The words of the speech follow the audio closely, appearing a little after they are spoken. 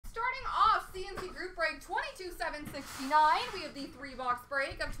CNC group break 22,769. We have the 3-box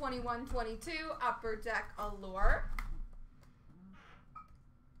break of 2122 Upper Deck Allure.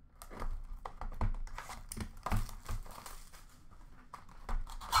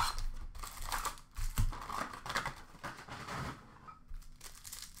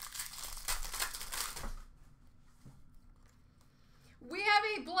 We have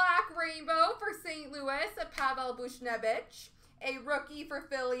a black rainbow for St. Louis of Pavel Buchnevich, a rookie for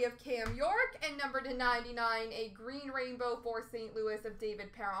Philly of Cam York, and number to 99, a green rainbow for St. Louis of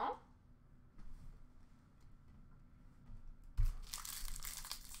David Perron.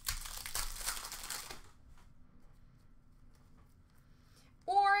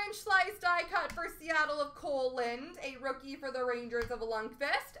 Orange slice die cut for Seattle of Cole Lind, a rookie for the Rangers of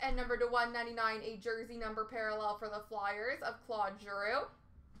Lundqvist, and number to 199, a jersey number parallel for the Flyers of CloutsnChara.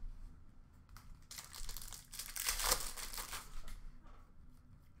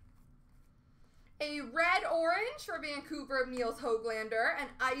 A red-orange for Vancouver of Niels Höglander, an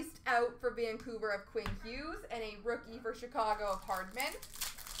iced out for Vancouver of Quinn Hughes, and a rookie for Chicago of Hardman.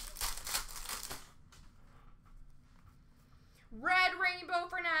 Red rainbow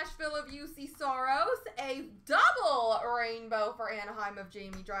for Nashville of UC Soros, a double rainbow for Anaheim of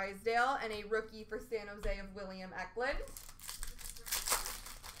Jamie Drysdale, and a rookie for San Jose of William Eklund.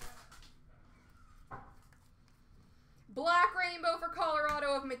 Black rainbow for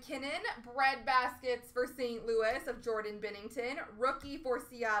Colorado of McKinnon, bread baskets for St. Louis of Jordan Binnington, rookie for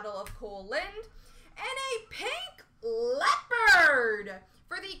Seattle of Cole Lind, and a pink leopard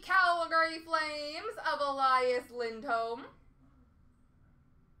for the Calgary Flames of Elias Lindholm.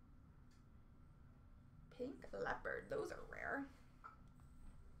 Pink leopard, those are rare.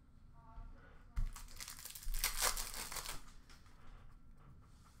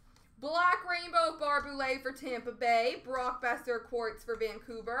 Black rainbow Barboulet for Tampa Bay, Brock Besser quartz for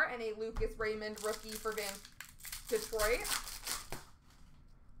Vancouver, and a Lucas Raymond rookie for Detroit.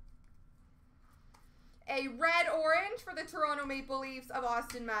 A red-orange for the Toronto Maple Leafs of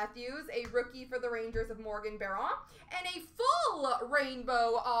Austin Matthews, a rookie for the Rangers of Morgan Barron, and a full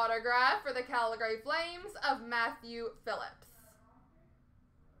rainbow autograph for the Calgary Flames of Matthew Phillips.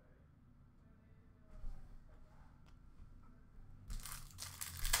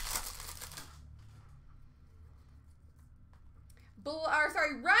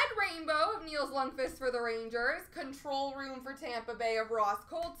 Red rainbow of Niels Lundqvist for the Rangers, control room for Tampa Bay of Ross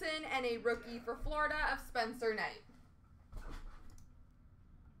Colton, and a rookie for Florida of Spencer Knight.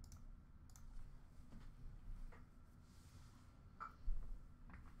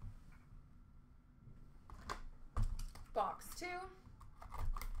 Box 2.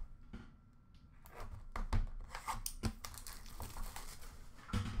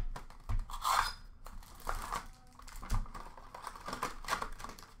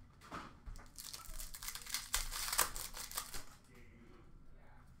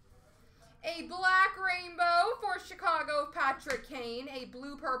 A black rainbow for Chicago of Patrick Kane, a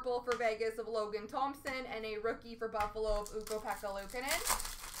blue-purple for Vegas of Logan Thompson, and a rookie for Buffalo of Ukko-Pekka Luukkonen.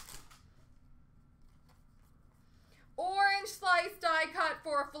 Orange slice die cut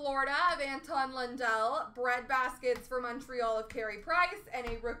for Florida of Anton Lundell, bread baskets for Montreal of Carey Price, and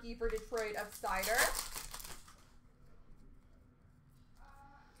a rookie for Detroit of Sider.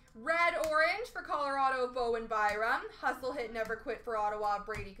 Red-orange for Colorado of Bowen Byram, hustle hit never quit for Ottawa of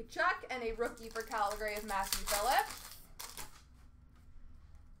Brady Tkachuk, and a rookie for Calgary of Matthew Phillips.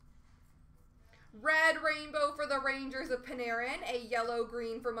 Red rainbow for the Rangers of Panarin, a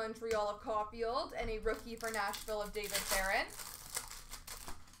yellow-green for Montreal of Caulfield, and a rookie for Nashville of David Perron.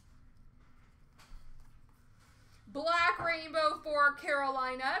 Black rainbow for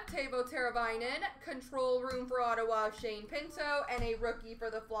Carolina, Teuvo Teravainen, control room for Ottawa of Shane Pinto, and a rookie for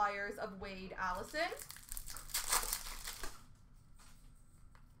the Flyers of Wade Allison.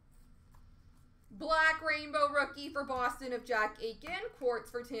 Black rainbow rookie for Boston of Jack Aiken, quartz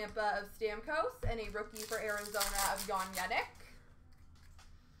for Tampa of Stamkos, and a rookie for Arizona of Jan Jenik.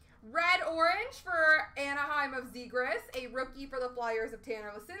 Red-orange for Anaheim of Zegras, a rookie for the Flyers of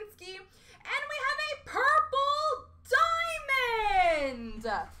Tanner Lasinski, and we have a purple diamond!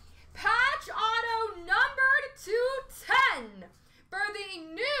 Patch auto numbered to 10 for the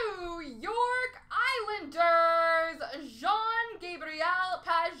New York Islanders, Jean-Gabriel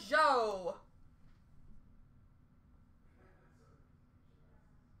Pageau.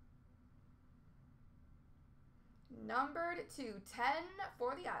 Numbered to 10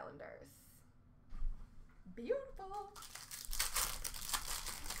 for the Islanders. Beautiful.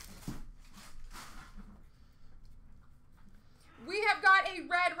 We have got a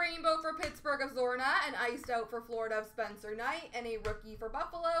red rainbow for Pittsburgh of Zorna, an iced out for Florida of Spencer Knight, and a rookie for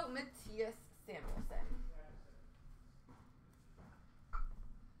Buffalo, Matthias Samuelson.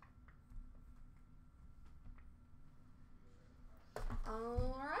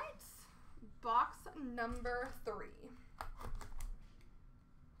 All right, box number 3.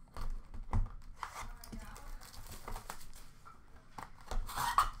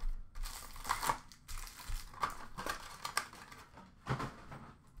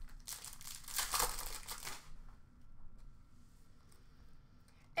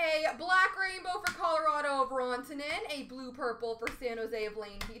 A black rainbow for Colorado of Rontanen, a blue purple for San Jose of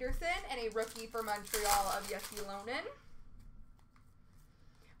Lane Peterson, and a rookie for Montreal of Jesse Lonen.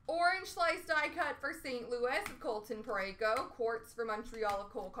 Orange slice die cut for St. Louis of Colton Parayko, quartz for Montreal of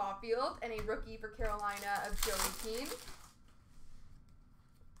Cole Caulfield, and a rookie for Carolina of Joey Keane.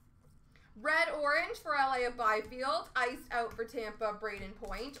 Red-orange for LA of Byfield, iced out for Tampa Braden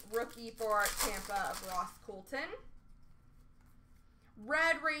Point, rookie for Tampa of Ross Colton.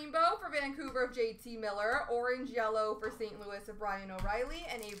 Red rainbow for Vancouver of JT Miller, orange-yellow for St. Louis of Ryan O'Reilly,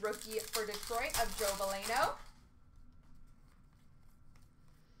 and a rookie for Detroit of Joe Veleno.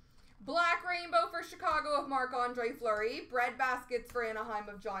 Black rainbow for Chicago of Marc-Andre Fleury, bread baskets for Anaheim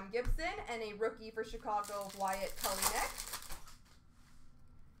of John Gibson, and a rookie for Chicago of Wyatt Kalinick.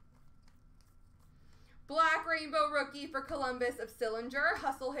 Black rainbow rookie for Columbus of Sillinger,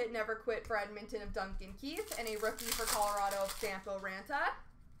 hustle hit never quit for Edmonton of Duncan Keith, and a rookie for Colorado of Sampo Ranta.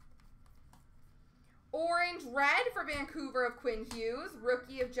 Orange red for Vancouver of Quinn Hughes,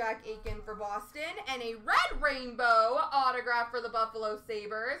 rookie of Jack Aiken for Boston, and a red rainbow autograph for the Buffalo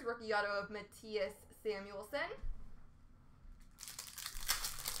Sabres, rookie auto of Matthias Samuelson.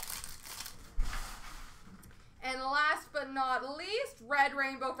 And last but not least, red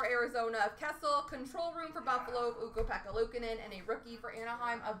rainbow for Arizona of Kessel, control room for Buffalo of Ukko-Pekka Luukkonen, and a rookie for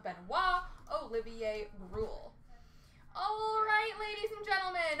Anaheim of Benoit, Olivier Gruel. All right, ladies and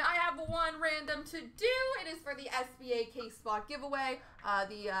gentlemen, I have one random to do. It is for the SBA case spot giveaway,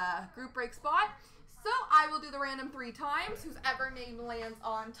 the group break spot. So I will do the random 3 times. Whoever name lands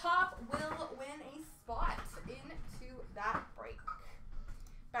on top will win a spot into that break.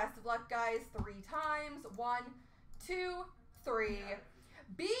 Best of luck, guys. 3 times. 1, 2, 3.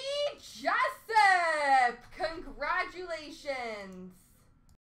 B. Jessup! Congratulations!